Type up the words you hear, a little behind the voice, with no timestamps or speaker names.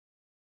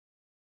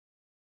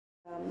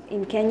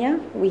In Kenya,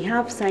 we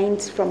have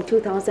signed from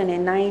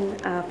 2009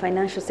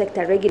 Financial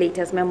Sector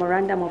Regulators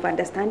Memorandum of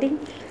Understanding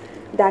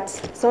that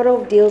sort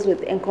of deals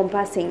with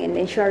encompassing and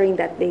ensuring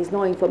that there is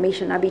no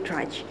information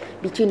arbitrage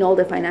between all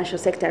the financial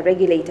sector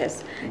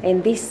regulators.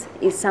 And this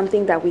is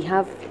something that we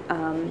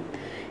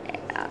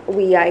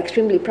are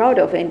extremely proud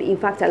of, and in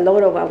fact a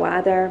lot of our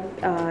other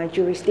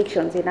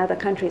jurisdictions in other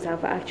countries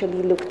have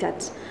actually looked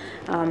at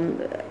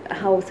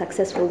how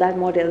successful that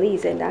model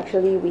is, and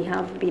actually we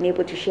have been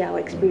able to share our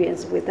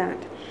experience with that.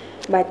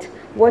 But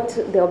what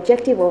the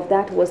objective of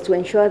that was to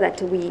ensure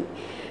that we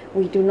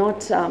do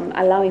not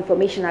allow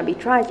information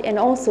arbitrage, and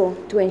also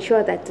to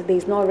ensure that there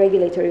is no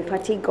regulatory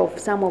fatigue of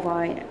some of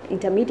our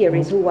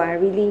intermediaries who are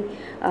really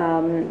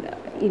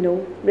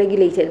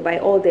regulated by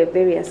all the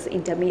various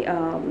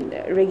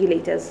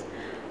regulators.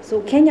 So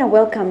Kenya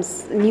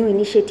welcomes new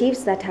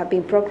initiatives that have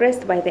been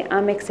progressed by the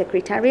AMERC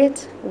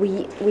Secretariat.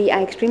 We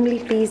are extremely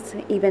pleased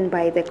even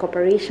by the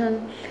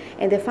cooperation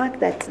and the fact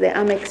that the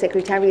AMERC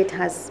Secretariat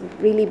has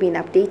really been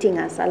updating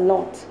us a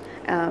lot.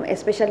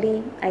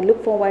 Especially, I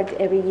look forward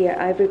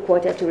every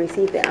quarter to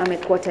receive the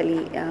AMERC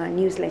quarterly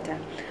newsletter.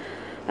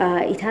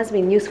 It has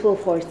been useful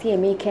for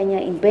CMA Kenya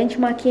in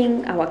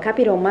benchmarking our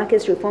capital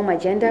markets reform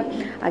agenda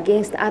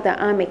against other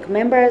AMERC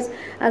members,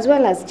 as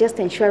well as just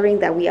ensuring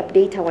that we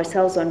update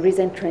ourselves on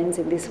recent trends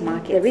in this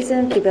market. The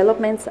recent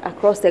developments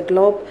across the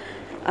globe,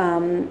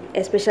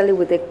 especially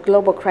with the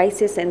global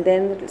crisis, and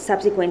then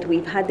subsequent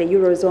we've had the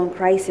Eurozone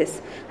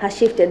crisis, has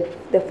shifted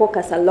the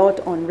focus a lot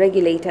on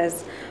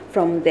regulators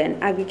from the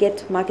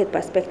aggregate market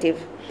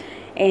perspective.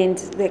 And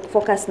the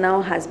focus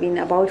now has been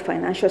about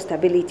financial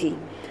stability.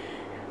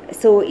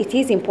 So it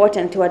is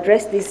important to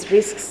address these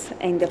risks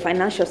in the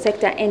financial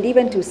sector and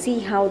even to see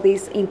how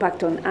these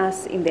impact on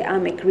us in the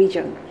AMEC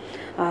region.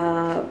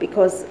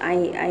 Because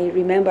I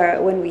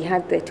remember when we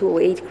had the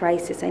 2008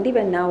 crisis, and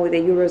even now with the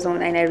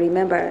Eurozone, and I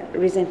remember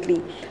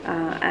recently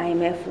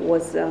IMF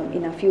was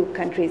in a few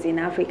countries in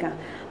Africa,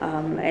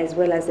 as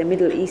well as the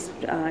Middle East,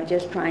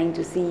 just trying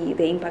to see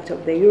the impact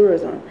of the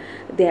Eurozone.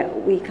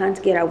 We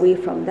can't get away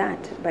from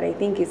that, but I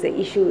think the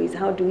issue is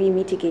how do we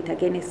mitigate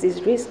against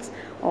these risks,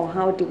 or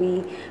how do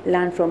we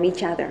learn from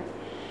each other?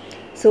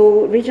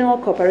 So regional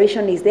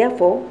cooperation is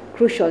therefore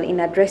crucial in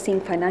addressing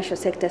financial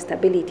sector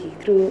stability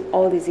through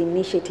all these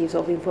initiatives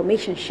of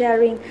information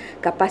sharing,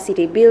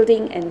 capacity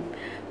building, and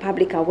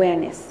public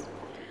awareness.